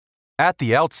At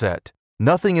the outset,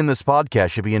 nothing in this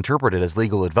podcast should be interpreted as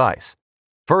legal advice.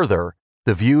 Further,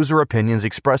 the views or opinions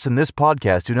expressed in this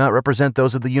podcast do not represent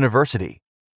those of the university.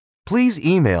 Please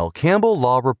email Campbell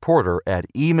Law Reporter at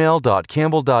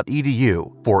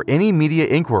email.campbell.edu for any media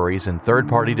inquiries and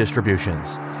third-party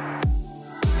distributions.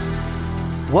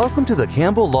 Welcome to the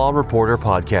Campbell Law Reporter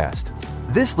podcast.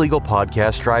 This legal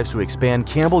podcast strives to expand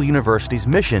Campbell University's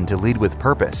mission to lead with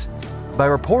purpose by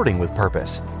reporting with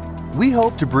purpose. We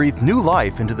hope to breathe new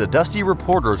life into the dusty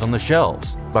reporters on the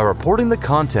shelves by reporting the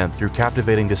content through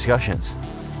captivating discussions.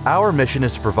 Our mission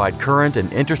is to provide current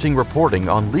and interesting reporting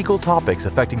on legal topics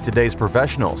affecting today's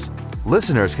professionals.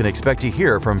 Listeners can expect to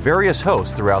hear from various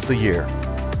hosts throughout the year.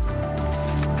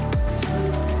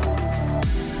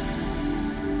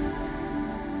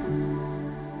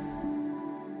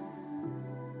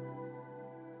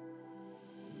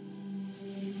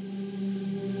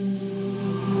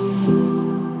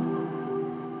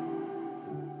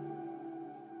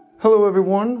 Hello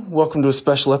everyone, welcome to a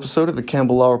special episode of the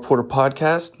Campbell Law Reporter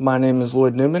podcast. My name is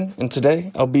Lloyd Newman, and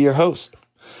today I'll be your host.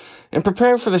 In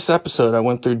preparing for this episode, I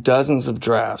went through dozens of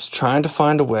drafts trying to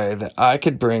find a way that I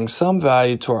could bring some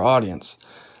value to our audience.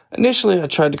 Initially, I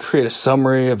tried to create a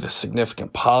summary of the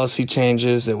significant policy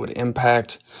changes that would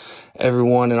impact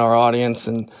everyone in our audience,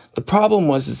 and the problem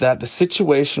was that the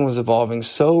situation was evolving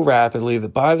so rapidly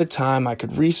that by the time I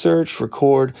could research,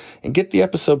 record, and get the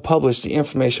episode published, the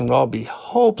information would all be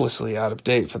hopelessly out of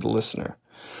date for the listener.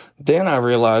 Then I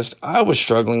realized I was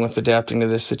struggling with adapting to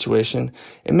this situation,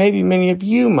 and maybe many of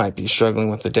you might be struggling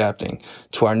with adapting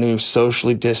to our new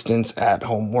socially distanced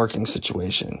at-home working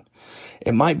situation.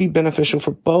 It might be beneficial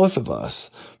for both of us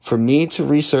for me to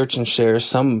research and share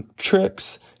some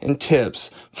tricks and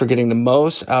tips for getting the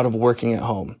most out of working at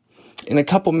home. In a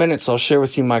couple minutes, I'll share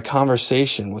with you my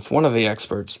conversation with one of the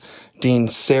experts, Dean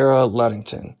Sarah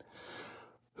Ludington,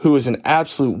 who is an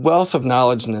absolute wealth of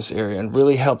knowledge in this area and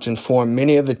really helped inform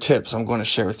many of the tips I'm going to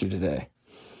share with you today.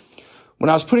 When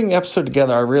I was putting the episode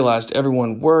together, I realized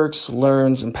everyone works,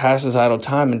 learns, and passes idle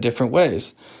time in different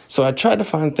ways. So I tried to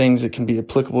find things that can be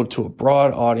applicable to a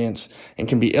broad audience and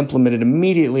can be implemented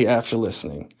immediately after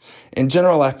listening. In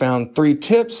general, I found 3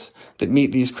 tips that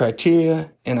meet these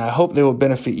criteria, and I hope they will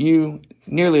benefit you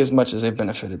nearly as much as they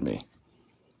benefited me.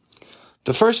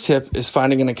 The first tip is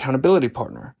finding an accountability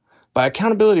partner. By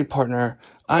accountability partner,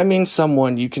 I mean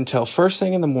someone you can tell first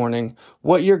thing in the morning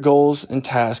what your goals and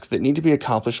tasks that need to be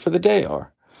accomplished for the day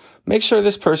are. Make sure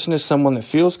this person is someone that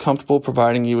feels comfortable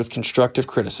providing you with constructive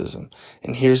criticism.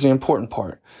 And here's the important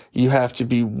part. You have to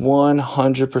be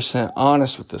 100%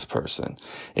 honest with this person.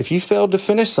 If you failed to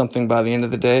finish something by the end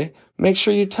of the day, make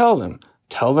sure you tell them.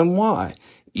 Tell them why.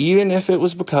 Even if it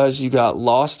was because you got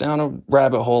lost down a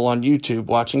rabbit hole on YouTube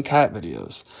watching cat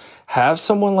videos. Have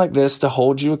someone like this to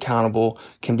hold you accountable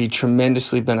can be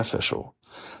tremendously beneficial.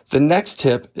 The next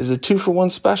tip is a 2-for-1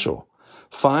 special.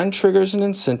 Find triggers and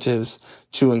incentives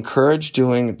to encourage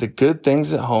doing the good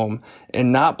things at home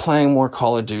and not playing more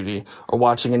Call of Duty or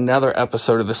watching another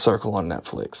episode of The Circle on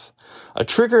Netflix. A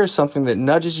trigger is something that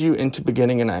nudges you into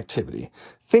beginning an activity.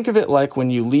 Think of it like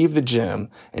when you leave the gym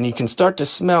and you can start to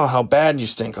smell how bad you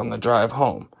stink on the drive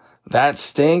home. That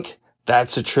stink,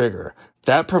 that's a trigger.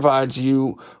 That provides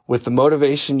you with the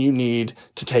motivation you need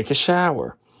to take a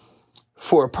shower.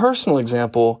 For a personal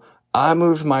example, I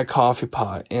moved my coffee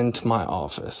pot into my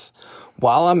office.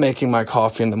 While I'm making my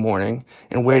coffee in the morning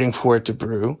and waiting for it to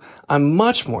brew, I'm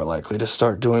much more likely to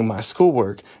start doing my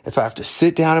schoolwork if I have to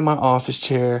sit down in my office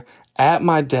chair at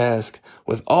my desk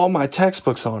with all my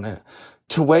textbooks on it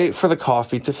to wait for the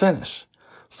coffee to finish.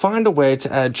 Find a way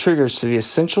to add triggers to the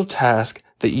essential task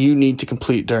that you need to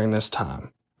complete during this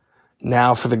time.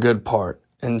 Now for the good part,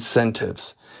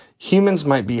 incentives. Humans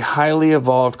might be highly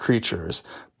evolved creatures,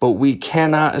 but we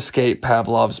cannot escape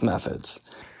Pavlov's methods.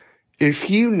 If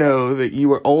you know that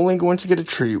you are only going to get a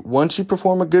treat once you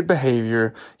perform a good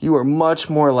behavior, you are much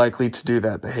more likely to do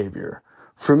that behavior.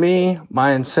 For me,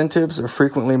 my incentives are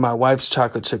frequently my wife's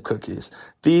chocolate chip cookies.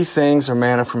 These things are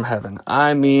manna from heaven.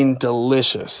 I mean,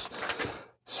 delicious.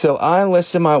 So I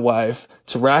enlisted my wife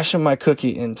to ration my cookie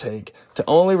intake to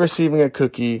only receiving a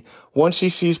cookie once she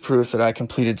sees proof that I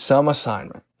completed some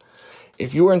assignment.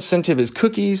 If your incentive is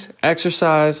cookies,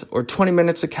 exercise, or 20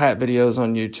 minutes of cat videos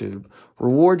on YouTube,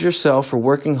 reward yourself for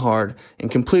working hard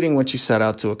and completing what you set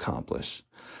out to accomplish.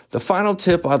 The final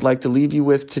tip I'd like to leave you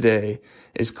with today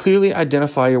is clearly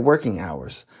identify your working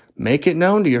hours. Make it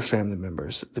known to your family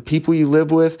members, the people you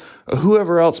live with, or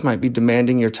whoever else might be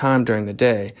demanding your time during the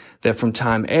day, that from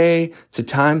time A to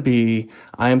time B,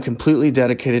 I am completely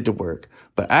dedicated to work.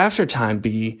 But after time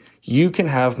B, you can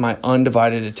have my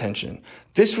undivided attention.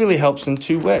 This really helps in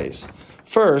 2 ways.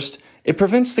 First, it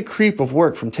prevents the creep of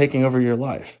work from taking over your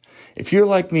life. If you're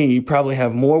like me, you probably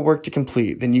have more work to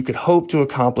complete than you could hope to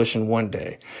accomplish in one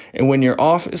day. And when your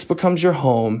office becomes your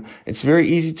home, it's very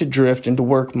easy to drift into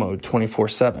work mode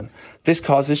 24/7. This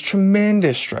causes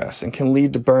tremendous stress and can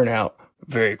lead to burnout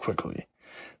very quickly.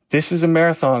 This is a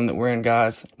marathon that we're in,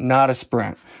 guys, not a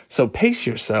sprint. So pace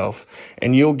yourself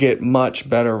and you'll get much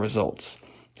better results.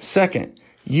 Second,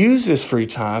 use this free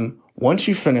time once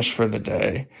you finish for the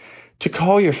day to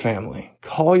call your family,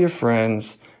 call your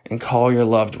friends, and call your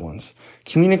loved ones.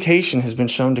 Communication has been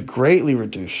shown to greatly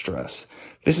reduce stress.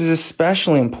 This is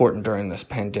especially important during this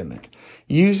pandemic.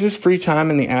 Use this free time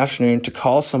in the afternoon to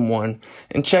call someone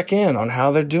and check in on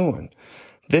how they're doing.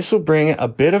 This will bring a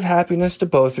bit of happiness to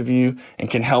both of you and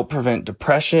can help prevent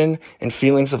depression and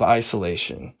feelings of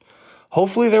isolation.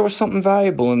 Hopefully there was something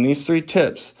valuable in these 3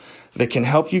 tips that can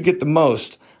help you get the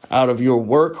most out of your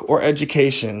work or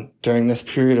education during this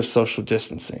period of social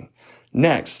distancing.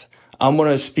 Next, I'm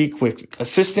going to speak with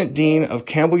Assistant Dean of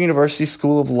Campbell University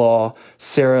School of Law,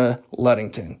 Sarah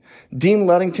Ludington. Dean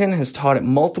Ludington has taught at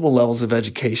multiple levels of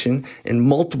education in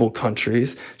multiple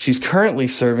countries. She's currently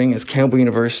serving as Campbell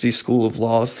University School of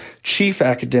Law's Chief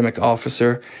Academic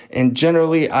Officer, and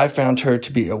generally I found her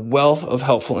to be a wealth of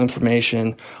helpful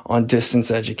information on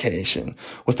distance education.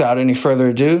 Without any further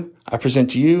ado, I present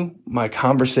to you my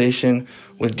conversation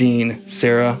with Dean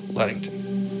Sarah Ludington.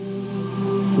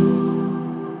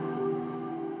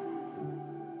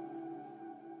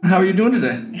 How are you doing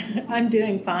today? I'm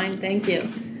doing fine, thank you.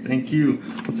 Thank you.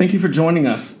 Well, thank you for joining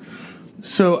us.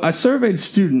 So I surveyed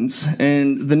students,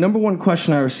 and the number one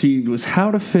question I received was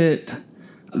how to fit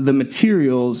the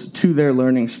materials to their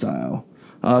learning style.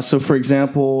 So, for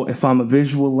example, if I'm a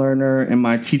visual learner and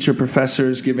my teacher professor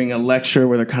is giving a lecture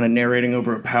where they're kind of narrating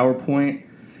over a PowerPoint,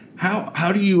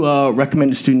 how do you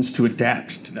recommend to students to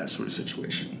adapt to that sort of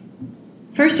situation?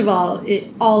 First of all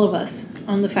of us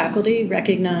on the faculty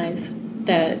recognize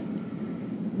that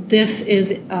this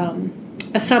is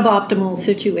a suboptimal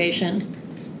situation.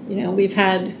 You know, we've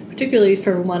had, particularly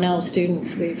for 1L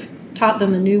students, we've taught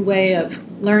them a new way of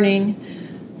learning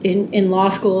in law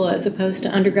school as opposed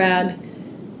to undergrad,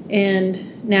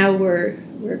 and now we're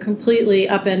completely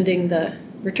upending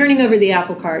we're turning over the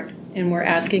apple cart, and we're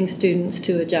asking students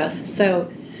to adjust.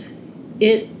 So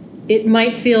it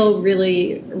might feel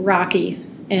really rocky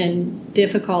and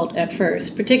difficult at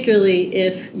first, particularly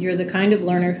if you're the kind of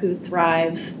learner who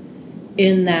thrives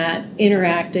in that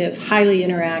interactive, highly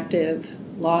interactive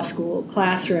law school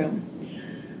classroom.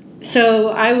 So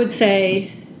I would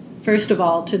say, first of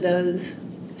all, to those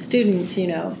students,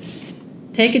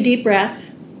 take a deep breath.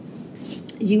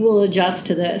 You will adjust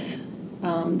to this.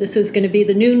 This is going to be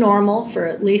the new normal for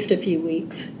at least a few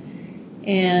weeks.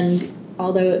 And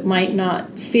although it might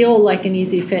not feel like an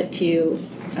easy fit to you,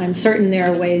 I'm certain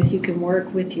there are ways you can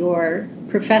work with your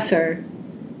professor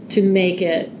to make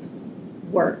it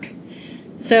work.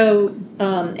 So,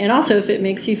 and also if it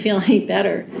makes you feel any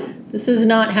better, this is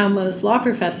not how most law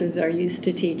professors are used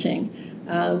to teaching.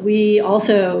 We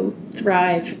also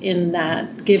thrive in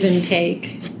that give and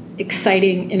take,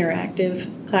 exciting, interactive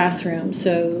classroom.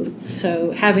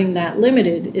 So having that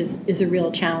limited is a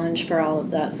real challenge for all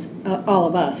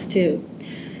of us too.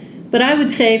 But I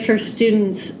would say for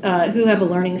students who have a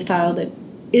learning style that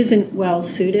isn't well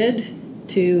suited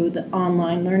to the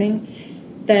online learning,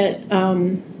 that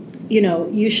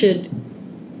you should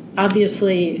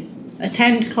obviously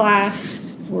attend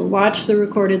class or watch the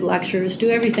recorded lectures, do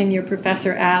everything your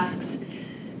professor asks,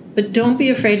 but don't be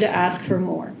afraid to ask for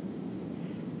more.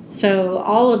 So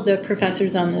all of the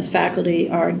professors on this faculty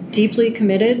are deeply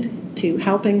committed to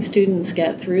helping students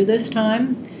get through this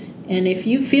time. And if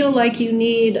you feel like you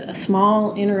need a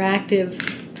small interactive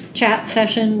chat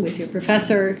session with your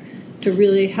professor to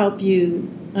really help you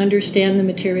understand the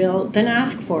material, then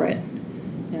ask for it.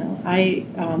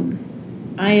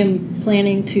 I am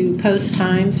planning to post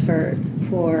times for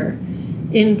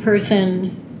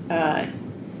in-person,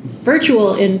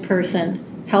 virtual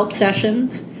in-person help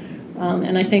sessions,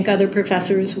 and I think other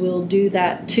professors will do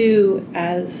that too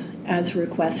as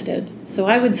requested. So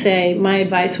I would say my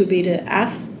advice would be to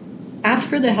ask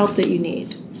for the help that you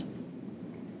need.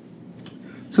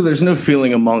 So there's no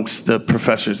feeling amongst the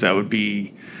professors that would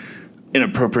be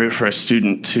inappropriate for a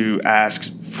student to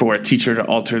ask for a teacher to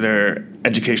alter their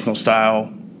educational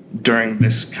style during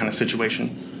this kind of situation?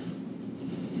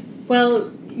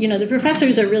 Well, the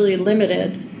professors are really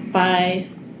limited by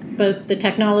both the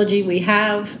technology we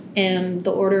have and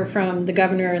the order from the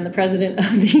governor and the president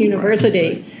of the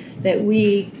university that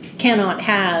we cannot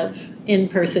have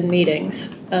in-person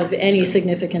meetings of any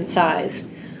significant size.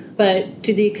 But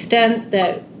to the extent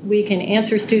that we can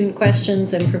answer student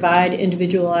questions and provide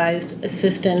individualized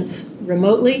assistance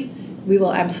remotely, we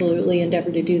will absolutely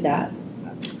endeavor to do that.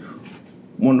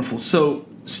 Wonderful. So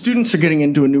students are getting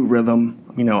into a new rhythm.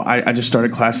 I just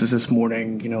started classes this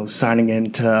morning, signing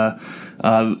into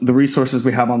the resources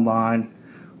we have online.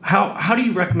 How do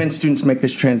you recommend students make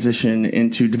this transition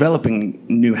into developing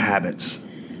new habits?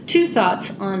 Two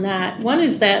thoughts on that. One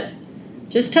is that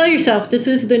just tell yourself this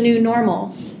is the new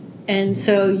normal. And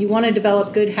so you want to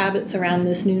develop good habits around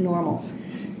this new normal.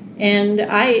 And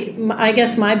I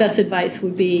guess my best advice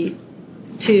would be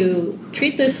to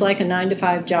treat this like a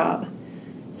 9-to-5 job.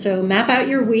 So map out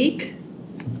your week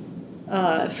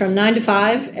from 9 to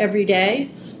 5 every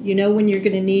day. You know when you're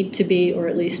going to need to be, or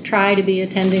at least try to be,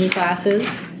 attending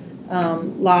classes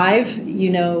live.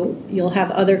 You'll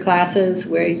have other classes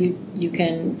where you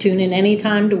can tune in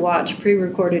anytime to watch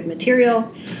pre-recorded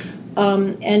material,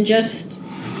 and just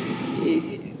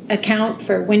account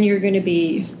for when you're going to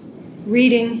be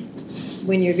reading,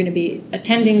 when you're going to be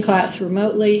attending class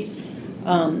remotely,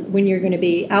 when you're going to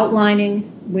be outlining,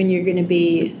 when you're going to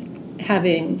be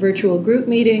having virtual group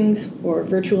meetings or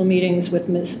virtual meetings with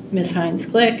Ms.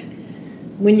 Hines-Glick,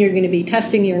 when you're going to be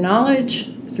testing your knowledge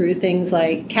through things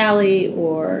like Kali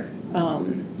or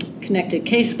Connected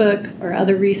Casebook or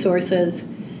other resources,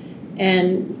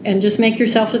 and just make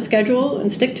yourself a schedule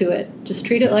and stick to it. Just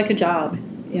treat it like a job.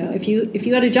 If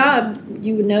you had a job,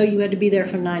 you would know you had to be there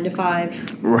from 9 to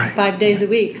 5, right, 5 days a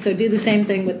week. So do the same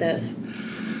thing with this.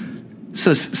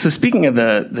 So speaking of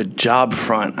the job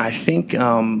front, I think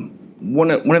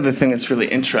one of the things that's really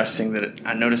interesting that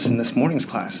I noticed in this morning's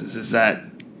classes is that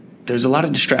there's a lot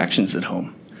of distractions at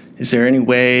home. Is there any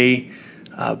way,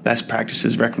 best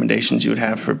practices, recommendations you would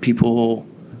have for people,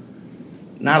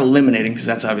 not eliminating, because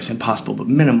that's obviously impossible, but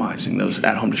minimizing those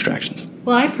at-home distractions?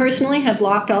 Well, I personally have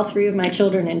locked all 3 of my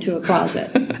children into a closet,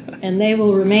 and they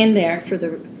will remain there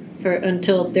for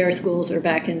until their schools are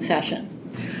back in session.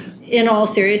 In all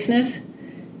seriousness,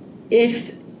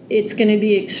 if it's going to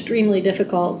be extremely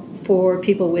difficult for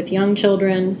people with young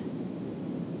children,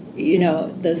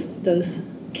 those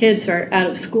kids are out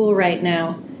of school right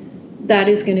now, that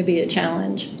is going to be a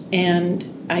challenge.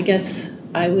 And I guess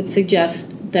I would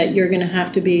suggest that you're going to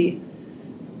have to be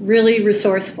really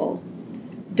resourceful.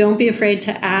 Don't be afraid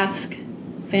to ask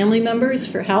family members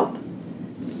for help,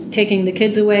 taking the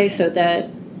kids away so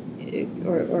that,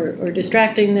 or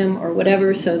distracting them or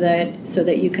whatever, so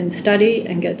that you can study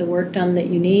and get the work done that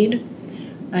you need.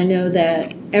 I know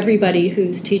that everybody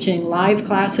who's teaching live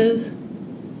classes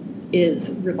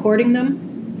is recording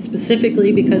them,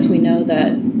 specifically because we know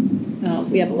that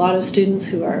we have a lot of students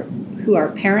who are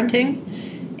parenting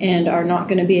and are not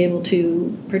going to be able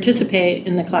to participate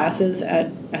in the classes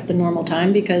at the normal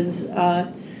time because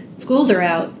schools are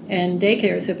out and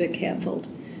daycares have been canceled.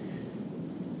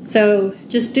 So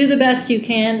just do the best you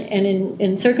can, and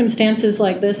in circumstances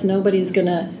like this, nobody's going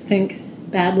to think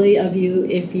badly of you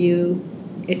if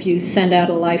you send out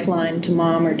a lifeline to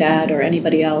mom or dad or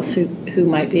anybody else who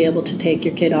might be able to take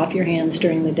your kid off your hands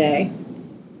during the day.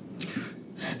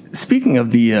 Speaking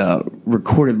of the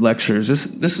recorded lectures,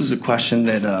 this was a question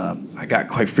that I got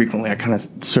quite frequently. I kind of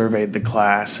surveyed the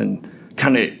class and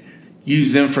kind of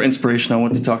used them for inspiration on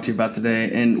what to talk to you about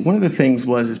today. And one of the things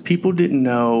is people didn't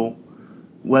know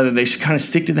whether they should kind of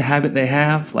stick to the habit they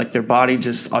have, like their body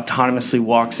just autonomously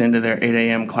walks into their 8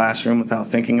 a.m. classroom without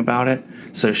thinking about it.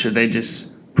 So should they just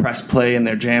press play in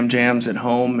their jams at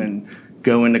home and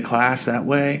go into class that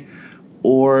way?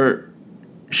 Or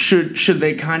should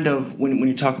they kind of, when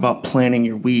you talk about planning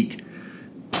your week,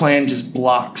 plan just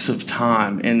blocks of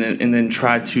time and then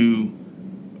try to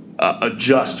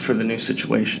adjust for the new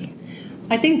situation?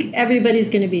 I think everybody's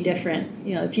going to be different.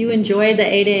 If you enjoy the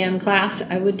 8 a.m. class,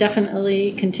 I would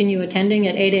definitely continue attending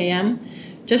at 8 a.m.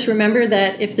 Just remember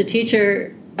that if the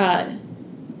teacher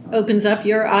opens up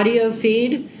your audio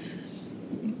feed,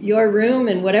 your room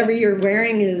and whatever you're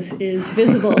wearing is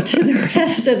visible to the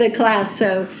rest of the class.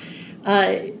 So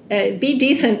be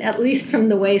decent, at least from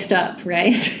the waist up,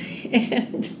 right?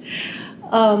 And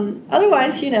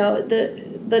otherwise,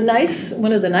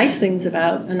 one of the nice things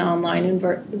about an online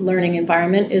learning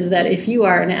environment is that if you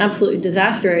are an absolute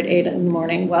disaster at 8 in the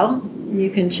morning, well, you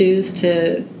can choose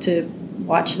to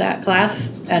watch that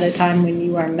class at a time when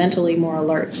you are mentally more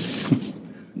alert.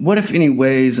 What, if any,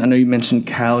 ways, I know you mentioned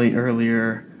Kali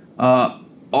earlier,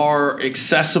 are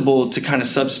accessible to kind of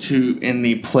substitute in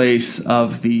the place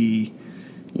of the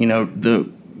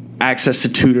access to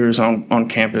tutors on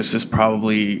campus is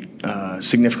probably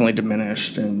significantly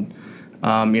diminished, and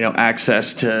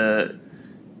access to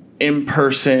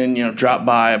in-person,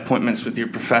 drop-by appointments with your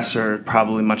professor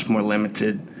probably much more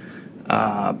limited.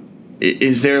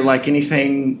 Is there like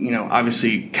anything,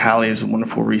 obviously Callie is a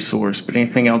wonderful resource, but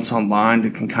anything else online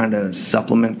that can kind of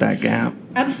supplement that gap?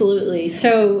 Absolutely.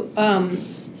 So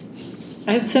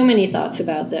I have so many thoughts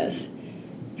about this.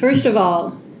 First of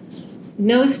all,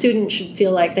 no student should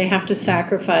feel like they have to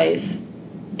sacrifice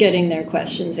getting their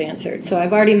questions answered. So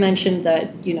I've already mentioned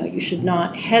that, you should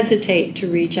not hesitate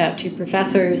to reach out to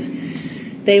professors.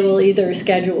 They will either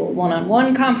schedule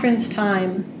one-on-one conference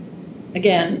time,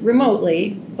 again,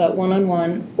 remotely, but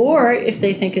one-on-one, or if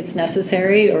they think it's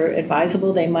necessary or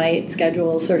advisable, they might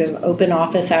schedule sort of open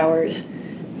office hours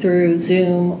through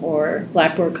Zoom or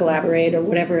Blackboard Collaborate or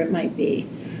whatever it might be.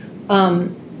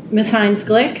 Ms.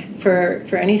 Hines-Glick,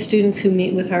 for any students who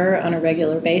meet with her on a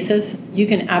regular basis, you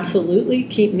can absolutely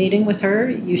keep meeting with her.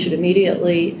 You should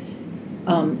immediately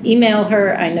email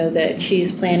her. I know that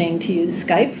she's planning to use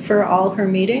Skype for all her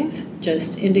meetings.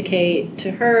 Just indicate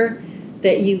to her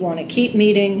that you want to keep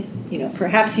meeting.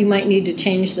 Perhaps you might need to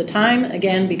change the time,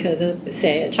 again, because of,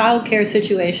 say, a child care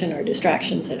situation or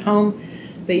distractions at home,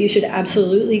 but you should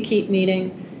absolutely keep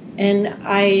meeting. And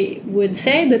I would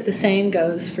say that the same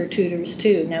goes for tutors,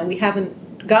 too. Now, we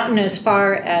haven't gotten as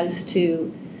far as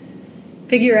to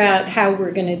figure out how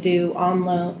we're going to do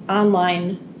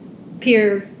online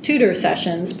peer tutor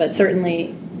sessions, but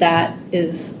certainly that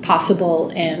is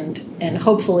possible and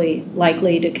hopefully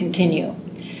likely to continue.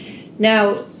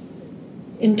 Now,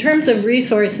 in terms of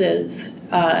resources,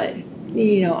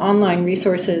 online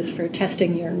resources for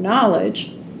testing your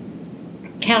knowledge,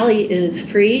 Callie is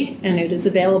free, and it is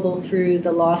available through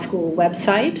the law school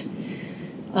website.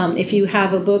 If you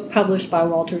have a book published by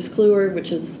Wolters Kluwer,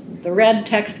 which is the red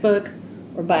textbook,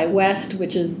 or by West,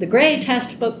 which is the gray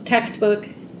textbook,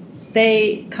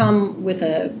 they come with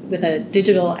a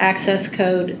digital access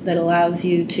code that allows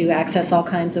you to access all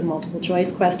kinds of multiple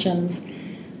choice questions.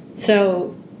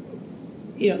 So,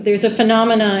 there's a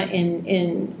phenomena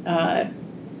in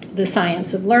the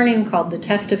science of learning called the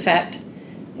test effect.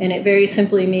 And it very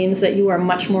simply means that you are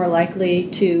much more likely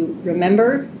to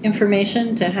remember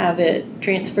information, to have it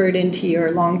transferred into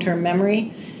your long-term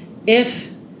memory,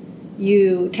 if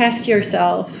you test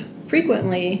yourself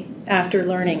frequently after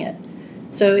learning it.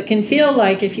 So it can feel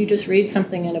like if you just read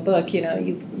something in a book,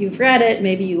 you've read it,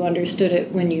 maybe you understood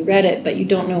it when you read it, but you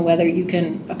don't know whether you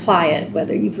can apply it,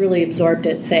 whether you've really absorbed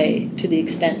it, say, to the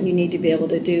extent you need to be able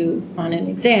to do on an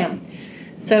exam.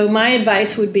 So my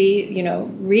advice would be,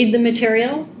 read the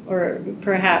material, or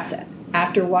perhaps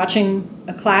after watching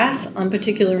a class on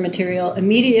particular material,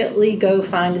 immediately go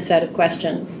find a set of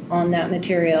questions on that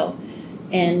material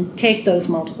and take those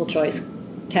multiple choice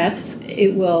tests.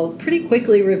 It will pretty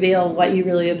quickly reveal what you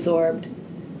really absorbed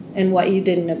and what you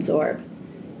didn't absorb.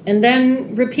 And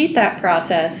then repeat that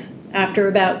process after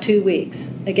about 2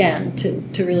 weeks, again,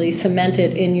 to really cement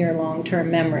it in your long-term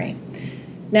memory.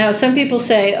 Now, some people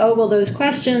say, oh, well, those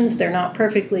questions, they're not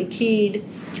perfectly keyed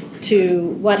to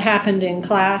what happened in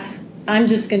class. I'm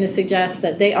just going to suggest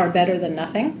that they are better than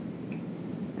nothing.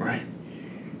 Right.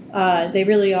 They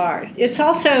really are. It's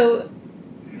also,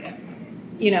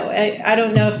 I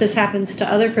don't know if this happens to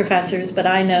other professors, but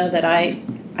I know that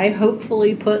I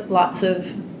hopefully put lots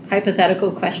of hypothetical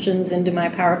questions into my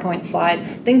PowerPoint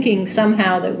slides, thinking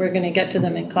somehow that we're going to get to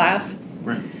them in class.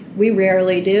 Right. We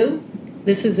rarely do.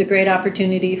 This is a great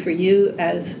opportunity for you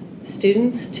as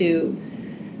students to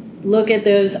look at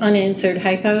those unanswered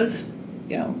hypos,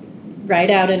 write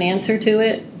out an answer to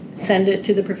it, send it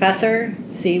to the professor,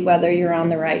 see whether you're on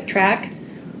the right track,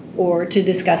 or to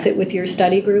discuss it with your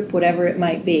study group, whatever it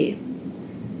might be.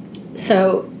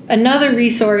 So another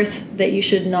resource that you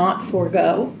should not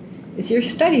forego is your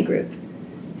study group.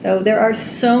 So there are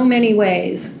so many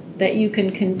ways that you can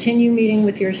continue meeting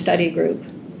with your study group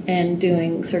and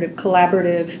doing sort of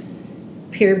collaborative,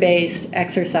 peer-based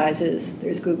exercises.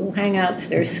 There's Google Hangouts,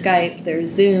 there's Skype, there's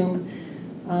Zoom.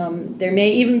 There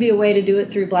may even be a way to do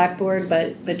it through Blackboard,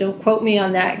 but don't quote me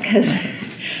on that because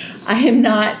I am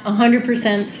not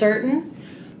 100% certain.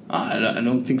 I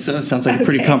don't think so. It sounds like a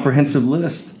pretty comprehensive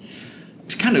list.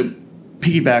 To kind of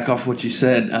piggyback off what you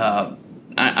said,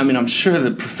 I'm sure the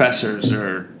professors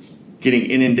are getting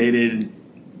inundated,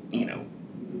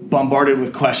 bombarded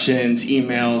with questions,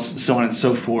 emails, so on and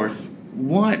so forth.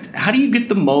 How do you get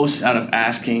the most out of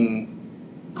asking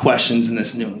questions in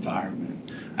this new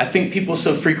environment? I think people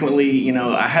so frequently,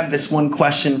 I had this one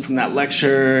question from that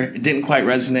lecture, it didn't quite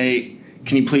resonate,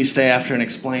 can you please stay after and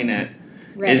explain it?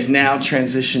 Right. Is now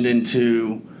transitioned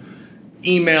into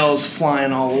emails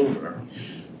flying all over.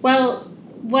 Well,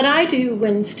 what I do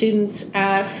when students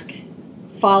ask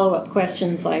follow-up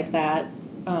questions like that,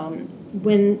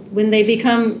 when they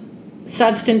become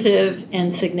substantive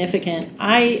and significant,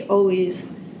 I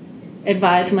always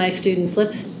advise my students,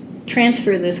 let's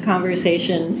transfer this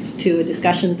conversation to a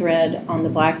discussion thread on the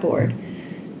Blackboard,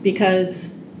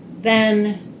 because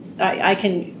then I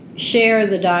can share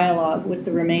the dialogue with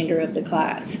the remainder of the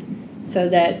class, so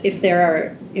that if there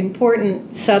are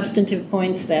important substantive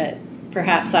points that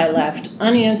perhaps I left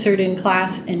unanswered in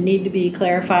class and need to be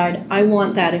clarified, I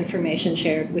want that information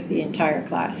shared with the entire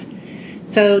class.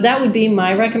 So that would be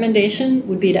my recommendation,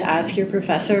 would be to ask your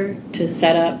professor to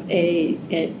set up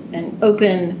an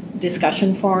open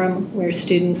discussion forum where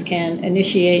students can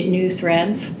initiate new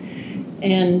threads,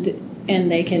 and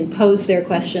they can pose their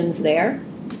questions there,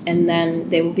 and then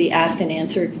they will be asked and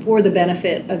answered for the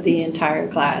benefit of the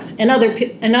entire class. And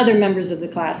other members of the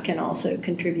class can also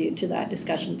contribute to that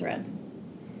discussion thread.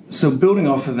 So building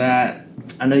off of that,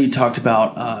 I know you talked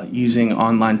about using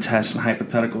online tests and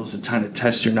hypotheticals to kind of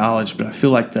test your knowledge, but I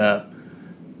feel like the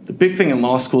big thing in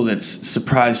law school that's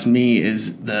surprised me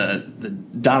is the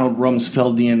Donald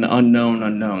Rumsfeldian unknown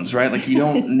unknowns, right? Like, you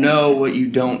don't know what you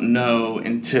don't know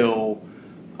until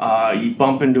you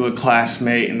bump into a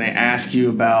classmate and they ask you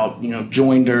about,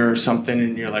 joinder or something,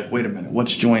 and you're like, wait a minute,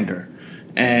 what's joinder?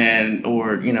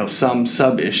 Or some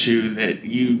sub issue that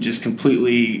you just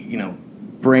completely,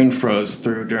 brain froze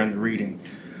through during the reading.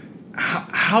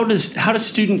 How does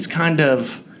students kind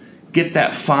of get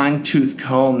that fine-tooth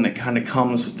comb that kind of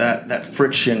comes with that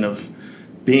friction of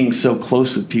being so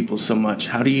close with people so much?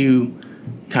 How do you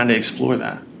kind of explore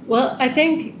that? Well, I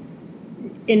think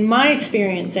in my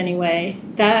experience anyway,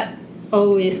 that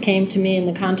always came to me in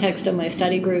the context of my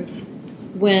study groups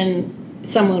when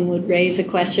someone would raise a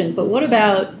question, but what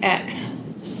about X?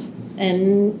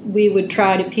 And we would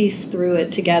try to piece through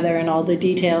it together and all the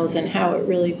details and how it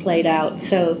really played out.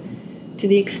 So to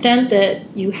the extent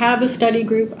that you have a study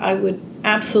group, I would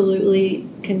absolutely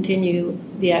continue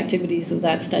the activities of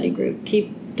that study group.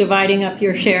 Keep dividing up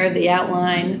your share of the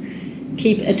outline,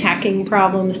 keep attacking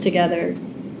problems together,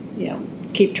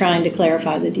 keep trying to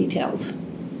clarify the details.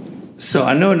 So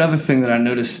I know another thing that I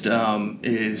noticed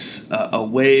is a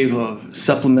wave of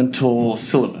supplemental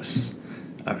syllabi,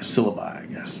 I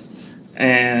guess.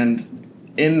 And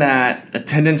in that,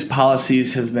 attendance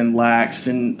policies have been laxed,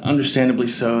 and understandably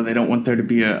so. They don't want there to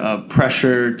be a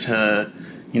pressure to,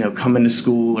 come into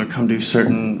school or come do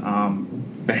certain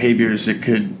behaviors that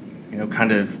could,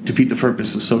 kind of defeat the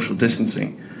purpose of social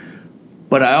distancing.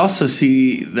 But I also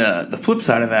see the flip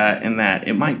side of that, in that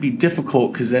it might be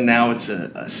difficult because then now it's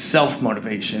a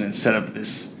self-motivation instead of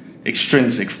this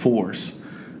extrinsic force.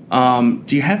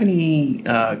 Do you have any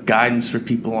guidance for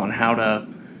people on how to,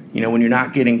 when you're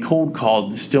not getting cold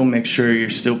called, to still make sure you're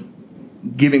still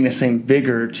giving the same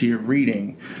vigor to your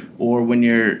reading, or when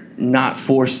you're not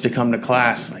forced to come to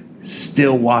class, like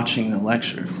still watching the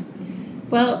lecture?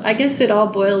 Well, I guess it all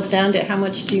boils down to how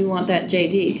much do you want that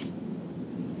JD?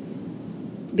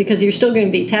 Because you're still going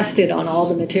to be tested on all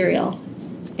the material.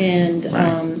 And,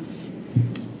 right.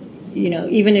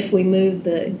 Even if we move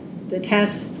the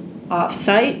tests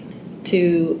off-site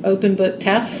to open book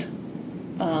tests,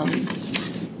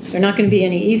 they're not going to be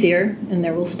any easier, and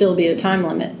there will still be a time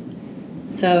limit.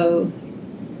 So,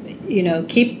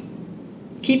 keep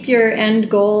your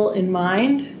end goal in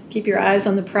mind. Keep your eyes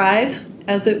on the prize,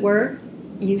 as it were.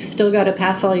 You've still got to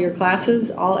pass all your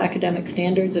classes. All academic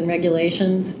standards and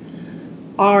regulations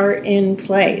are in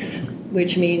place,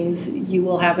 which means you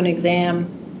will have an exam.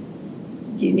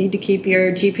 You need to keep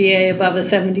your GPA above a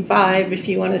 75 if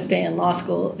you want to stay in law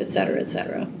school, et cetera, et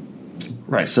cetera.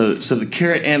 Right, so the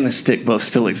carrot and the stick both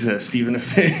still exist, even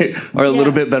if they are a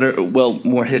little bit better,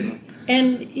 more hidden.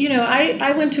 And,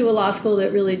 I went to a law school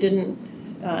that really didn't,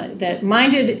 that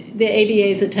minded the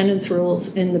ADA's attendance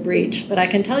rules in the breach. But I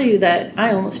can tell you that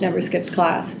I almost never skipped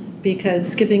class,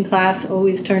 because skipping class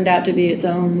always turned out to be its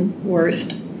own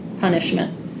worst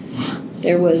punishment.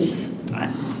 There was,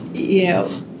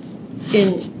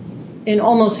 in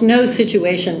almost no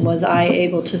situation was I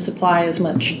able to supply as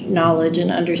much knowledge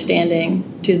and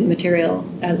understanding to the material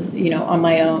as, on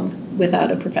my own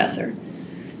without a professor.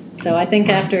 So I think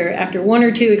after one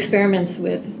or two experiments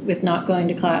with not going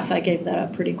to class, I gave that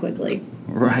up pretty quickly.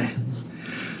 Right.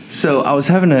 So I was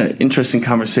having an interesting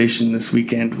conversation this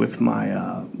weekend with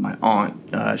my my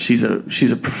aunt. She's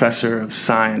a professor of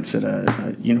science at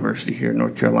a university here in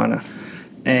North Carolina,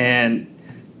 and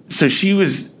so she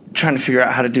was trying to figure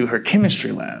out how to do her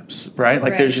chemistry labs, right?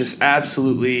 Like, there's just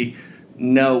absolutely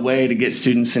no way to get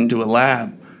students into a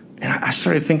lab. And I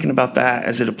started thinking about that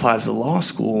as it applies to law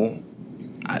school.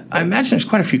 I imagine there's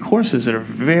quite a few courses that are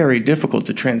very difficult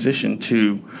to transition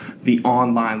to the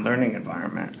online learning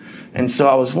environment. And so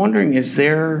I was wondering, is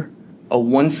there a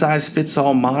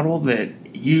one-size-fits-all model that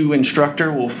you,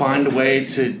 instructor, will find a way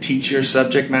to teach your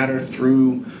subject matter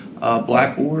through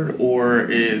Blackboard, or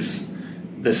is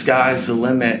the sky's the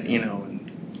limit,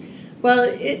 Well,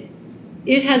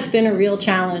 it has been a real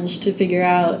challenge to figure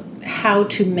out how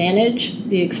to manage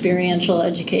the experiential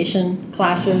education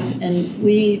classes, and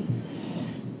we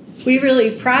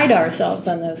really pride ourselves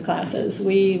on those classes.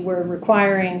 We were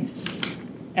requiring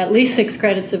at least 6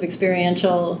 credits of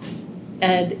experiential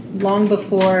ed long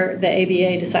before the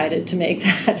ABA decided to make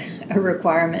that a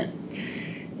requirement.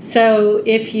 So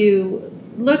if you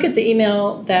look at the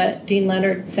email that Dean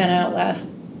Leonard sent out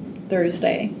last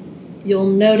Thursday, you'll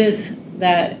notice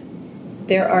that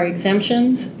there are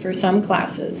exemptions for some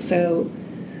classes. So,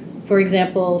 for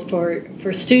example,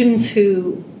 for students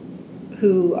who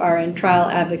are in trial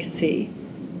advocacy,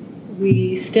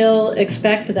 we still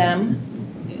expect them,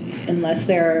 unless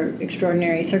there are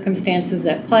extraordinary circumstances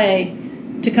at play,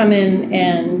 to come in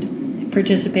and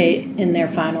participate in their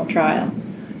final trial.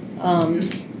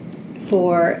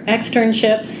 For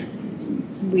externships,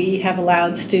 we have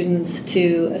allowed students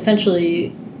to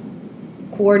essentially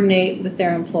coordinate with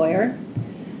their employer.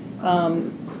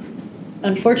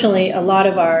 Unfortunately, a lot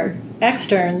of our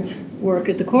externs work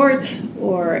at the courts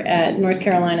or at North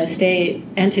Carolina State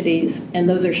entities, and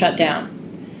those are shut down.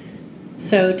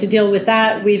 So to deal with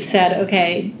that, we've said,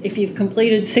 okay, if you've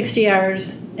completed 60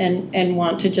 hours and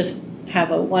want to just have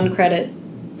a 1 credit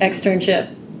externship,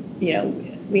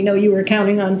 we know you were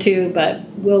counting on 2, but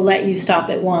we'll let you stop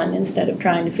at 1 instead of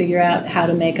trying to figure out how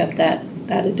to make up that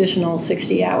additional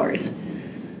 60 hours.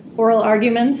 Oral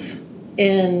arguments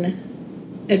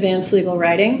in advanced legal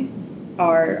writing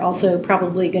are also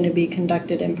probably going to be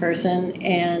conducted in person,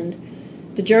 and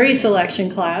the jury selection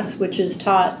class, which is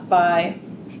taught by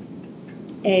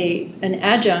an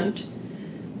adjunct,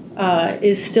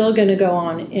 is still going to go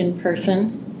on in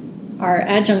person. Our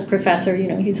adjunct professor,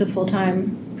 he's a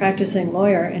full-time practicing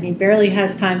lawyer, and he barely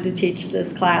has time to teach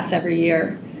this class every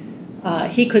year.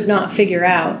 He could not figure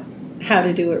out how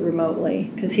to do it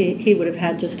remotely because he would have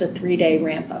had just a 3-day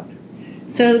ramp-up.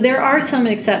 So there are some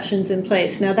exceptions in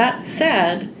place. Now, that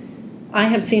said, I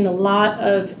have seen a lot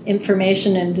of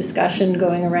information and discussion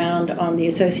going around on the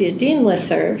Associate Dean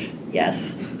listserv.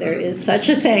 Yes, there is such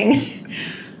a thing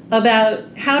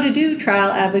about how to do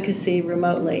trial advocacy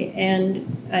remotely. And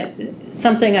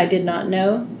something I did not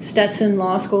know, Stetson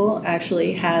Law School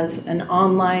actually has an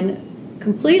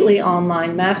completely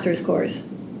online master's course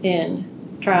in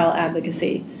trial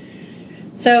advocacy.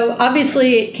 So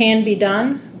obviously it can be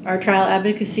done. Our trial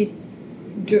advocacy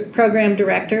program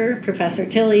director, Professor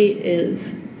Tilley,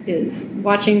 is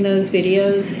watching those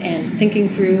videos and thinking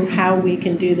through how we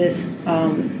can do this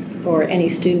for any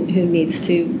student who needs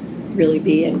to really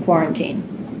be in quarantine.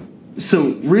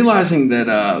 So realizing that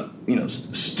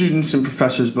students and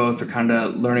professors both are kind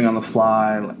of learning on the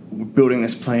fly, like building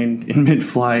this plane in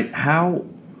mid-flight,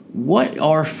 what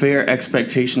are fair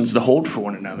expectations to hold for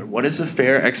one another? What is a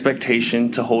fair expectation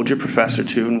to hold your professor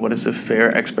to, and what is a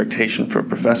fair expectation for a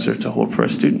professor to hold for a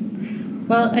student?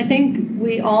 Well, I think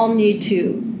we all need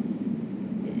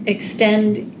to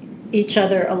extend each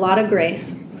other a lot of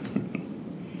grace.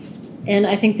 And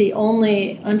I think the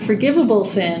only unforgivable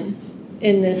sin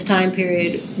in this time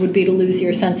period would be to lose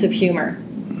your sense of humor.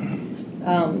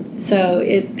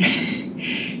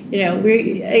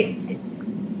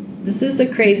 This is a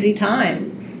crazy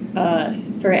time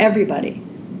for everybody,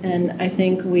 and I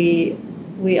think we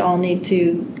all need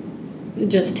to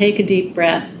just take a deep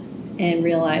breath and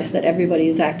realize that everybody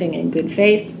is acting in good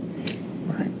faith,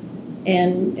 right,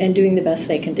 and doing the best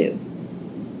they can do.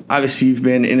 Obviously, you've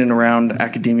been in and around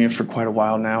academia for quite a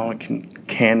while now. It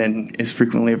can and is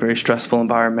frequently a very stressful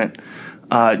environment.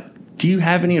 Do you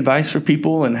have any advice for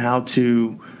people on how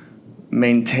to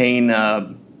maintain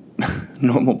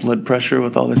normal blood pressure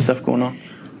with all this stuff going on?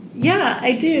 Yeah,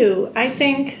 I do. I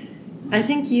think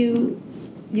you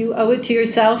owe it to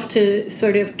yourself to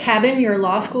sort of cabin your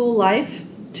law school life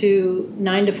to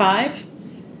 9 to 5,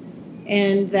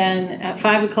 and then at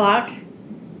 5 o'clock,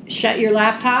 shut your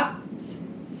laptop,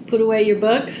 put away your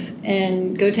books,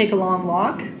 and go take a long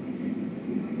walk.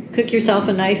 Cook yourself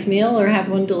a nice meal or have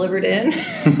one delivered in.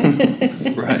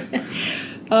 Right.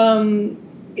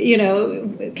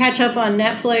 Catch up on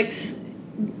Netflix.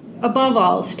 Above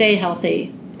all, stay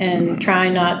healthy and try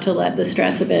not to let the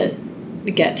stress of it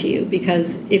get to you,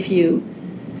 because if you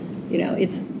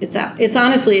it's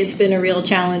honestly, it's been a real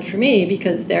challenge for me,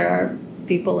 because there are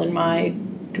people in my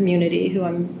community who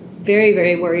I'm very,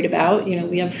 very worried about.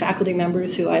 We have faculty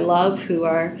members who I love who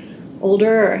are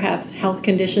older or have health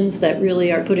conditions that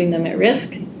really are putting them at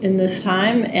risk in this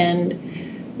time, and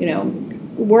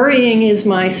worrying is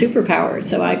my superpower.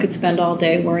 So I could spend all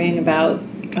day worrying about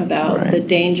about the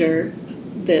danger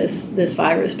this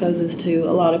virus poses to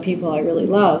a lot of people I really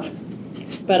love.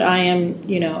 But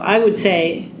I would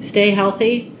say stay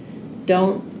healthy.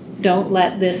 Don't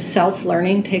let this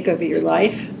self-learning take over your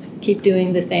life. Keep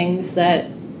doing the things that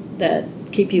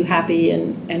keep you happy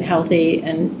and healthy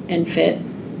and fit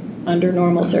under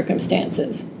normal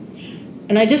circumstances.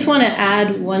 And I just want to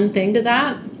add one thing to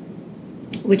that,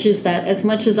 which is that as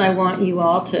much as I want you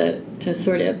all to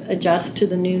sort of adjust to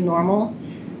the new normal,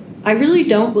 I really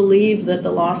don't believe that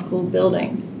the law school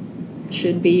building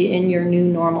should be in your new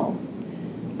normal.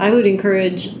 I would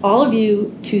encourage all of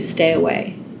you to stay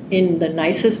away in the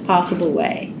nicest possible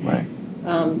way. Right.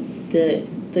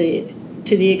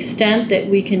 To the extent that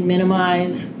we can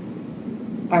minimize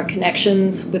our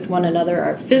connections with one another,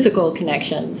 our physical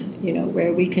connections,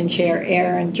 where we can share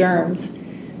air and germs,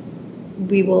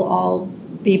 we will all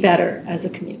be better as a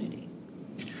community.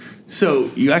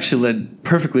 So you actually led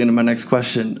perfectly into my next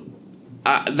question.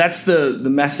 That's the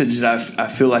message that I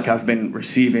feel like I've been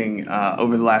receiving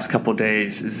over the last couple of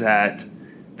days, is that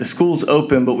the school's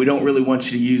open, but we don't really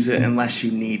want you to use it unless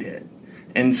you need it.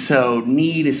 And so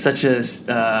need is such a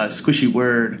squishy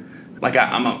word. Like I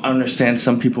understand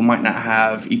some people might not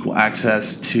have equal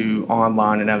access to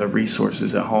online and other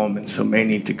resources at home, and so may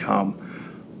need to come.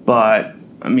 But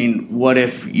I mean, what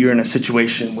if you're in a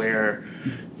situation where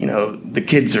the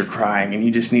kids are crying and you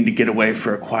just need to get away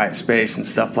for a quiet space and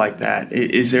stuff like that?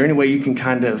 Is there any way you can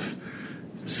kind of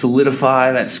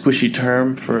solidify that squishy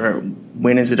term for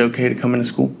when is it okay to come into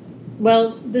school?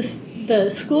 Well, the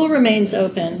school remains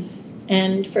open,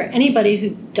 and for anybody who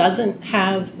doesn't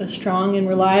have a strong and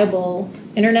reliable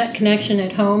internet connection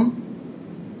at home,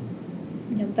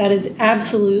 that is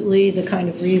absolutely the kind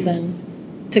of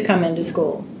reason to come into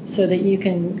school, so that you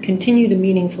can continue to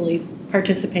meaningfully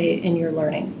participate in your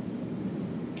learning.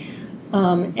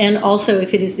 And also,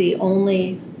 if it is the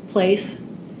only place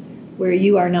where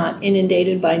you are not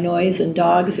inundated by noise and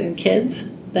dogs and kids,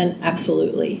 then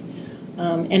absolutely.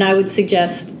 And I would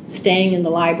suggest staying in the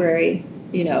library,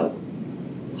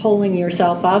 holding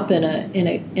yourself up in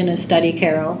a study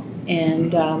carrel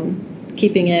and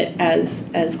keeping it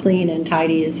as clean and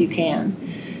tidy as you can.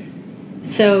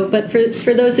 So, but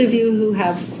for those of you who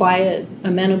have quiet,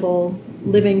 amenable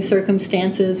living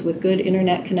circumstances with good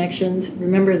internet connections,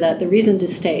 remember that the reason to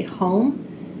stay home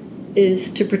is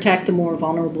to protect the more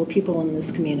vulnerable people in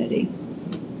this community.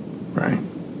 Right.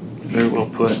 Very well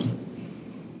put.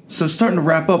 So starting to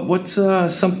wrap up, what's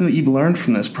something that you've learned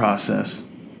from this process?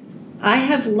 I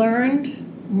have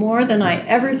learned more than I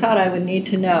ever thought I would need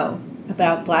to know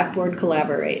about Blackboard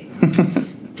Collaborate.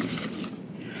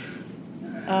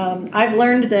 I've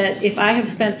learned that if I have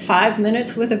spent 5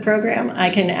 minutes with a program, I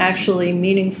can actually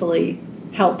meaningfully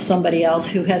help somebody else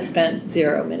who has spent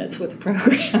 0 minutes with a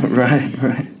program.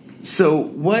 Right. So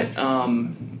what,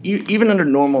 even under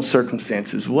normal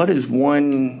circumstances, what is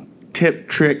one tip,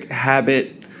 trick,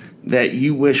 habit that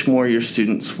you wish more of your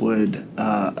students would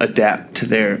adapt to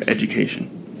their education?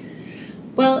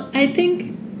 Well, I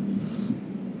think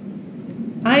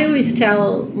I always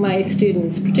tell my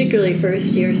students, particularly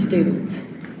first-year students,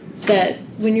 that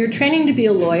when you're training to be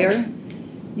a lawyer,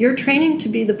 you're training to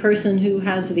be the person who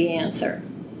has the answer.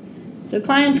 So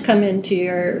clients come into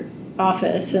your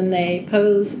office and they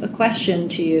pose a question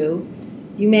to you.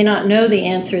 You may not know the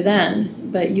answer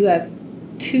then, but you have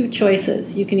two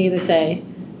choices. You can either say,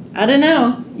 I don't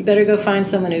know, you better go find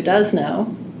someone who does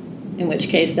know, in which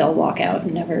case they'll walk out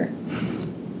and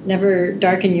never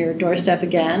darken your doorstep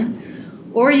again.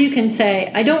 Or you can say,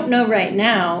 I don't know right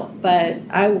now, but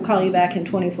I will call you back in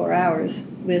 24 hours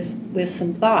with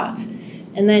some thoughts.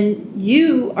 And then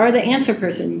you are the answer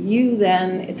person.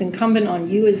 It's incumbent on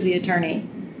you as the attorney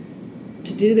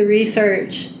to do the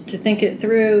research, to think it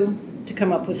through, to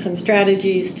come up with some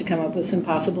strategies, to come up with some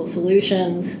possible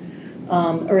solutions,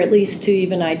 or at least to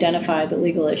even identify the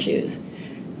legal issues.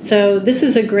 So this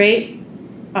is a great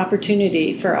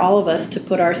opportunity for all of us to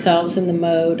put ourselves in the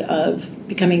mode of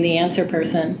becoming the answer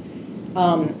person.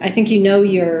 I think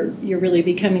you're really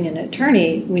becoming an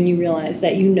attorney when you realize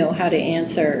that you know how to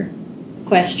answer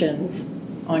questions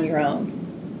on your own.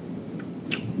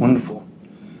 Wonderful.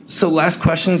 So last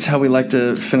question is how we like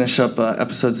to finish up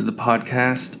episodes of the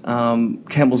podcast.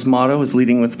 Campbell's motto is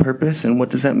leading with purpose, and what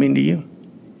does that mean to you?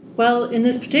 Well, in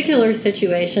this particular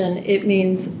situation, it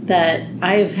means that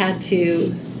I have had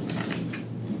to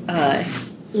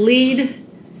lead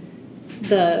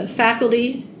the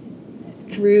faculty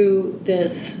through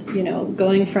this,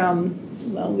 going from,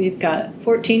 we've got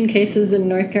 14 cases in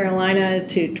North Carolina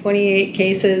to 28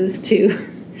 cases to,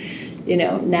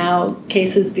 now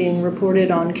cases being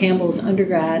reported on Campbell's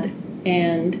undergrad.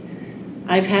 And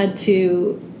I've had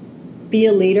to be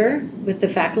a leader with the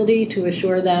faculty to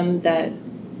assure them that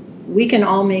we can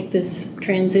all make this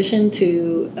transition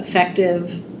to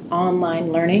effective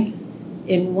online learning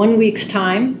in 1 week's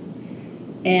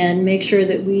time and make sure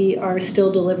that we are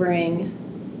still delivering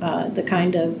the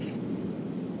kind of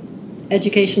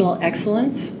educational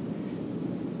excellence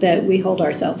that we hold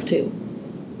ourselves to.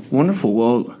 Wonderful.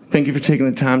 Well, thank you for taking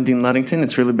the time, Dean Ludington.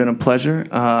 It's really been a pleasure.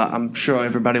 I'm sure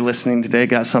everybody listening today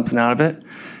got something out of it.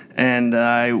 And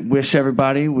I wish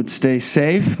everybody would stay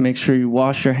safe. Make sure you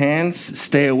wash your hands,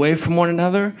 stay away from one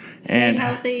another, and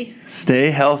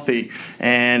stay healthy.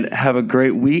 And have a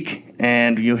great week.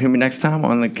 And you'll hear me next time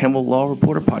on the Campbell Law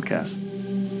Reporter podcast.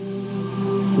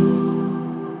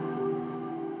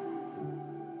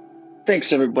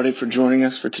 Thanks, everybody, for joining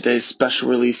us for today's special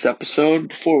release episode.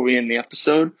 Before we end the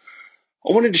episode,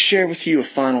 I wanted to share with you a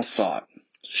final thought.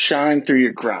 Shine through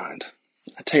your grind.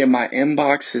 I tell you, my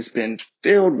inbox has been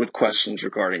filled with questions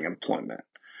regarding employment.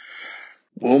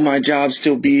 Will my job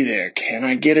still be there? Can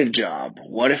I get a job?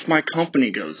 What if my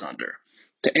company goes under?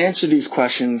 To answer these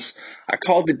questions, I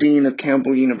called the Dean of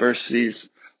Campbell University's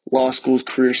Law School's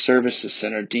Career Services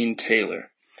Center, Dean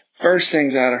Taylor. First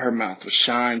things out of her mouth was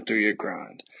shine through your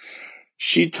grind.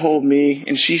 She told me,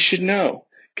 and she should know,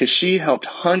 because she helped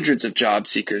hundreds of job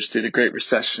seekers through the Great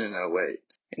Recession in 2008.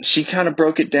 And she kind of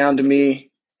broke it down to me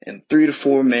in 3 to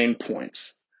 4 main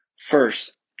points.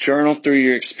 First, journal through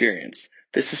your experience.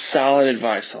 This is solid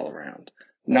advice all around.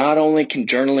 Not only can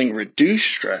journaling reduce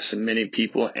stress in many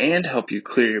people and help you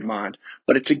clear your mind,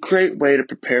 but it's a great way to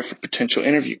prepare for potential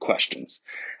interview questions.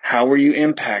 How were you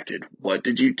impacted? What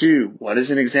did you do? What is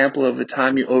an example of the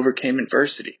time you overcame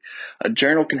adversity? A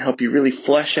journal can help you really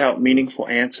flesh out meaningful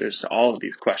answers to all of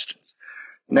these questions.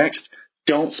 Next,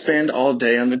 don't spend all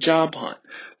day on the job hunt.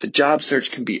 The job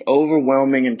search can be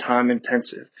overwhelming and time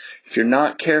intensive. If you're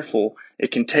not careful,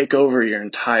 it can take over your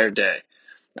entire day.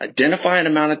 Identify an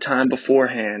amount of time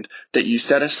beforehand that you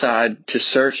set aside to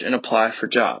search and apply for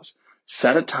jobs.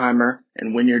 Set a timer,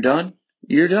 and when you're done,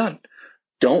 you're done.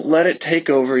 Don't let it take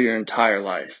over your entire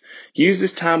life. Use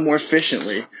this time more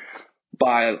efficiently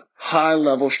by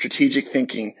high-level strategic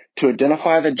thinking to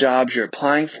identify the jobs you're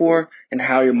applying for and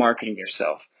how you're marketing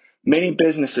yourself. Many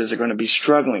businesses are going to be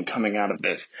struggling coming out of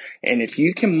this, and if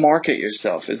you can market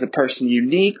yourself as a person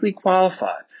uniquely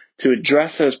qualified to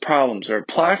address those problems or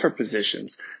apply for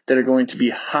positions that are going to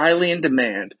be highly in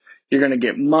demand, you're going to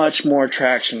get much more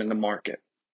traction in the market.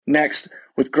 Next,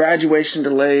 with graduation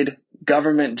delayed,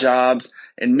 government jobs,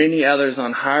 and many others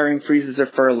on hiring freezes or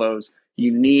furloughs,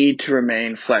 you need to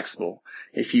remain flexible.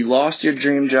 If you lost your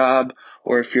dream job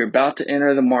or if you're about to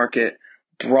enter the market,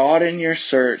 broaden your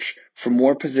search for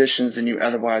more positions than you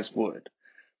otherwise would.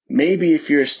 Maybe if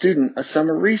you're a student, a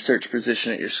summer research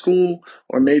position at your school,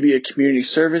 or maybe a community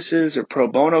services or pro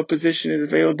bono position is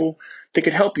available that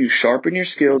could help you sharpen your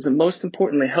skills and most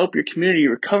importantly, help your community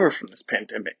recover from this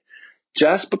pandemic.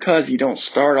 Just because you don't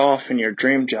start off in your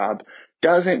dream job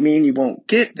doesn't mean you won't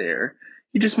get there.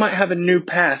 You just might have a new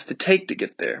path to take to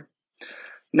get there.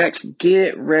 Next,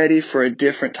 get ready for a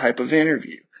different type of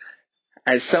interview.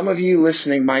 As some of you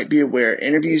listening might be aware,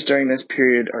 interviews during this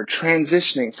period are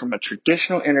transitioning from a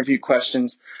traditional interview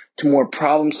questions to more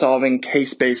problem-solving,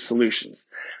 case-based solutions.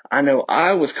 I know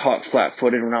I was caught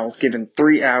flat-footed when I was given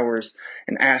 3 hours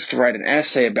and asked to write an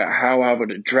essay about how I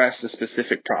would address a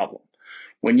specific problem.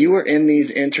 When you are in these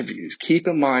interviews, keep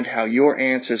in mind how your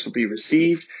answers will be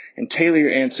received and tailor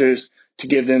your answers to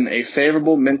give them a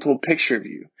favorable mental picture of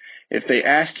you. If they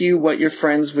ask you what your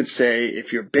friends would say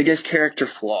if your biggest character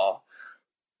flaw,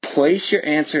 place your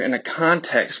answer in a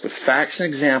context with facts and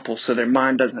examples so their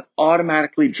mind doesn't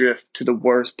automatically drift to the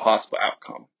worst possible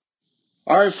outcome.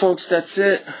 All right, folks, that's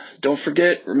it. Don't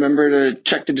forget, remember to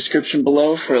check the description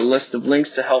below for a list of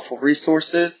links to helpful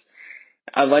resources.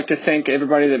 I'd like to thank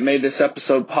everybody that made this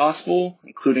episode possible,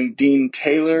 including Dean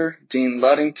Taylor, Dean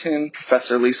Ludington,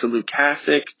 Professor Lisa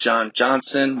Lukasik, John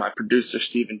Johnson, my producer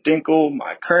Stephen Dinkle,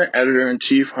 my current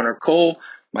editor-in-chief Hunter Cole,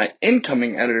 my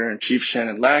incoming editor-in-chief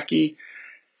Shannon Lackey.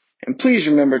 And please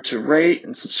remember to rate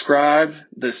and subscribe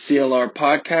the CLR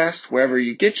podcast wherever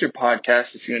you get your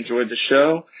podcast if you enjoyed the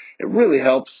show. It really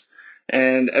helps.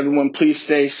 And everyone, please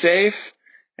stay safe.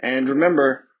 And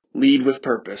remember, lead with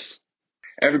purpose.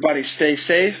 Everybody stay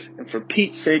safe, and for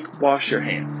Pete's sake, wash your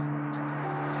hands.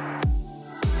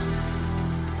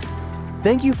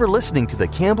 Thank you for listening to the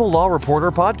Campbell Law Reporter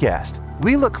podcast.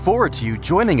 We look forward to you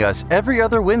joining us every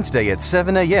other Wednesday at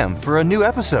 7 a.m. for a new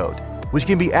episode, which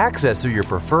can be accessed through your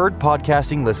preferred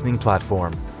podcasting listening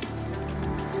platform.